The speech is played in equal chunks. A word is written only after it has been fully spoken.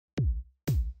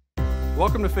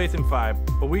Welcome to Faith in 5,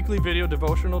 a weekly video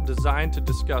devotional designed to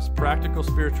discuss practical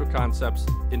spiritual concepts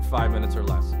in 5 minutes or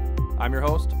less. I'm your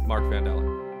host, Mark Vandella.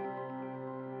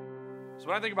 So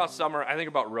when I think about summer, I think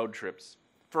about road trips.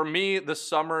 For me, the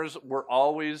summers were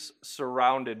always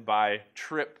surrounded by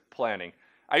trip planning.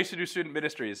 I used to do student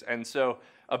ministries, and so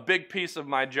a big piece of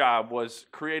my job was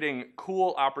creating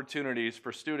cool opportunities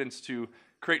for students to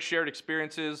create shared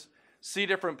experiences, see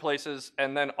different places,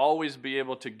 and then always be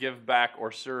able to give back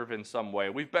or serve in some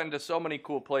way. We've been to so many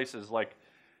cool places like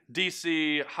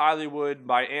DC, Hollywood,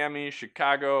 Miami,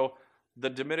 Chicago, the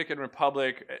Dominican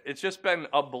Republic. It's just been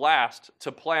a blast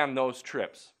to plan those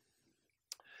trips.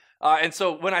 And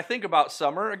so when I think about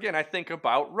summer, again, I think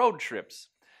about road trips.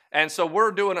 And so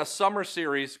we're doing a summer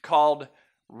series called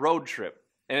Road Trip.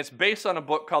 And it's based on a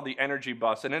book called The Energy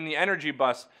Bus. And in The Energy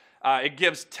Bus, it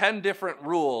gives 10 different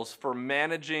rules for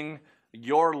managing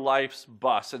your life's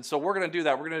bus. And so we're going to do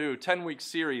that. We're going to do a 10-week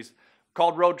series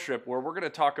called Road Trip, where we're going to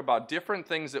talk about different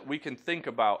things that we can think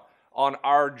about on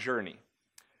our journey.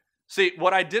 See,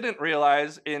 what I didn't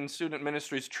realize in student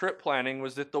ministries trip planning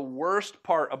was that the worst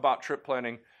part about trip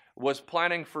planning was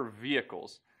planning for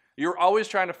vehicles. You're always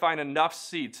trying to find enough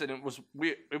seats, and it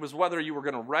was whether you were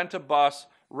going to rent a bus,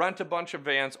 rent a bunch of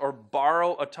vans, or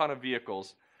borrow a ton of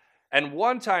vehicles. And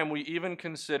one time we even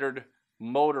considered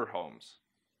motorhomes.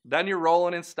 Then you're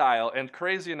rolling in style, and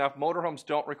crazy enough, motorhomes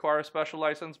don't require a special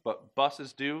license, but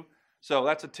buses do. So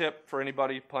that's a tip for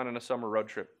anybody planning a summer road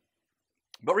trip.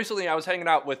 But recently I was hanging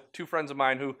out with two friends of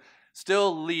mine who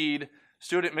still lead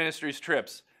student ministries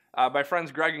trips. My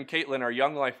friends Greg and Caitlin are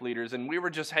Young Life leaders, and we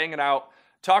were just hanging out,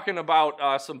 talking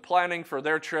about some planning for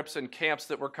their trips and camps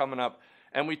that were coming up.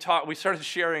 And we started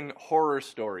sharing horror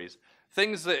stories.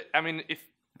 Things that, I mean, if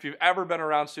you've ever been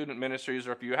around student ministries,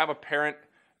 or if you have a parent,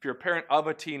 if you're a parent of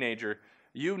a teenager,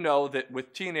 you know that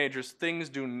with teenagers, things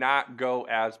do not go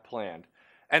as planned.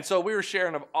 And so we were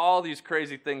sharing of all these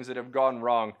crazy things that have gone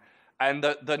wrong. And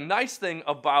the nice thing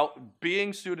about being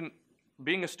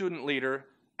a student leader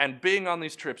and being on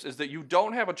these trips is that you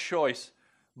don't have a choice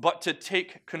but to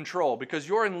take control, because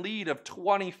you're in lead of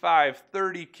 25,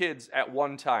 30 kids at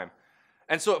one time.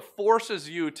 And so it forces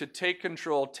you to take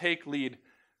control, take lead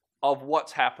of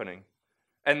what's happening.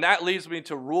 And that leads me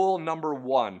to rule number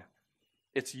 1.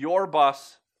 It's your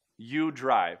bus, you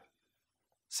drive.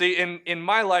 See, in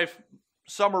my life,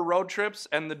 summer road trips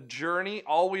and the journey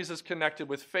always is connected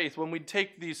with faith. When we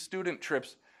take these student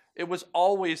trips, it was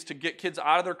always to get kids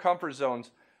out of their comfort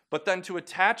zones, but then to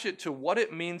attach it to what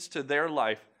it means to their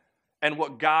life and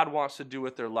what God wants to do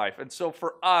with their life. And so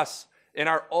for us, in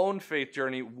our own faith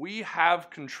journey, we have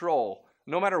control.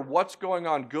 No matter what's going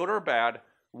on, good or bad,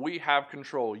 we have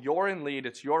control. You're in lead,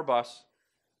 it's your bus,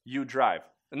 you drive.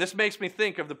 And this makes me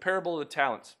think of the parable of the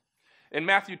talents. In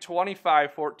Matthew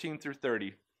 25, 14 through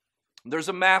 30, there's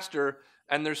a master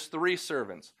and there's 3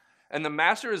 servants. And the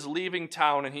master is leaving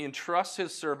town, and he entrusts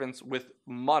his servants with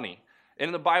money.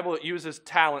 In the Bible, it uses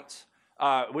talents,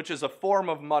 which is a form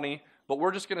of money, but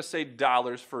we're just going to say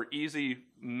dollars for easy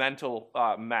mental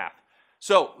math.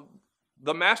 So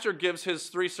the master gives his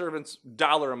 3 servants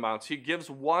dollar amounts. He gives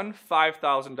one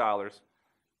 $5,000.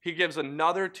 He gives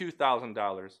another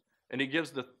 $2,000. And he gives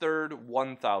the third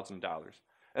 $1,000.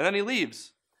 And then he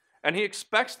leaves. And he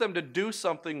expects them to do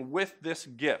something with this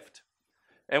gift.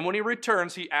 And when he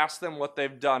returns, he asks them what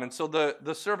they've done. And so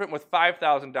the servant with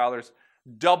 $5,000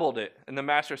 doubled it. And the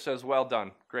master says, well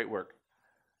done, great work.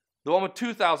 The one with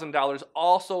 $2,000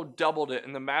 also doubled it,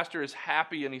 and the master is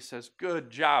happy, and he says, good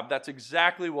job, that's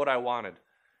exactly what I wanted.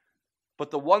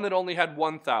 But the one that only had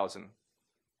 $1,000,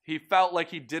 he felt like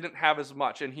he didn't have as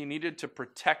much, and he needed to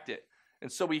protect it.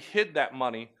 And so he hid that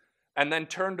money and then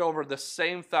turned over the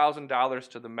same $1,000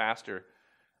 to the master.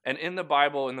 And in the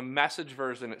Bible, in the Message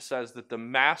version, it says that the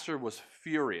master was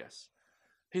furious.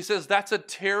 He says, that's a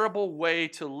terrible way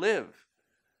to live.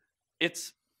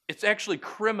 It's actually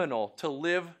criminal to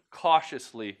live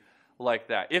cautiously like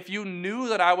that. If you knew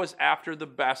that I was after the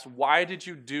best, why did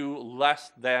you do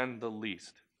less than the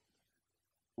least?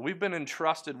 We've been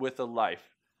entrusted with a life.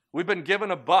 We've been given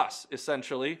a bus,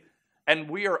 essentially, and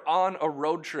we are on a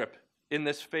road trip in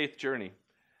this faith journey.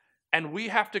 And we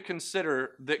have to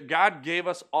consider that God gave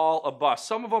us all a bus.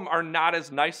 Some of them are not as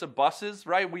nice of buses,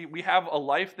 right? We have a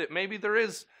life that maybe there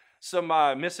is some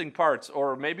missing parts,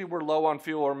 or maybe we're low on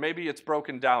fuel, or maybe it's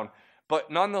broken down. But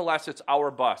nonetheless, it's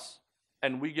our bus,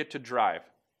 and we get to drive.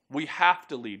 We have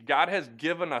to lead. God has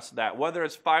given us that, whether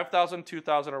it's 5,000,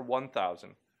 2,000, or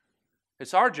 1,000.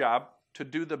 It's our job to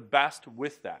do the best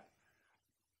with that.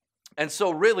 And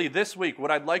so really this week, what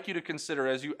I'd like you to consider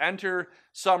as you enter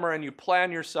summer and you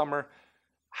plan your summer,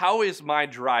 How is my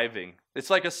driving? It's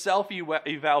like a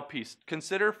self-eval piece.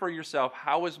 Consider for yourself,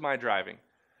 how is my driving?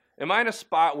 Am I in a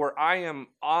spot where I am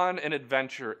on an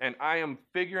adventure and I am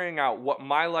figuring out what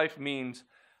my life means,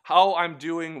 how I'm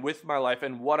doing with my life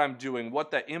and what I'm doing,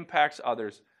 what that impacts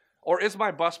others? Or is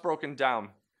my bus broken down?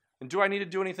 And do I need to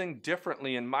do anything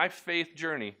differently in my faith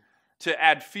journey to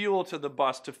add fuel to the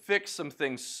bus, to fix some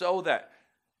things so that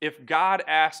if God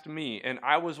asked me and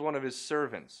I was one of his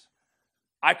servants,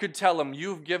 I could tell him,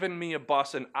 you've given me a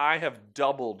bus and I have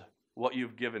doubled what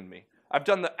you've given me. I've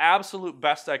done the absolute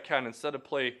best I can instead of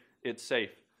play it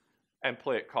safe and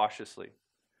play it cautiously.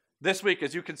 This week,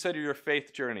 as you consider your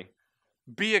faith journey,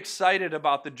 be excited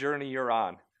about the journey you're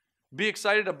on. Be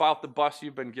excited about the bus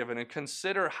you've been given and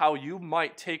consider how you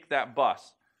might take that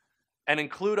bus and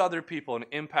include other people and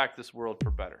impact this world for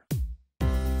better.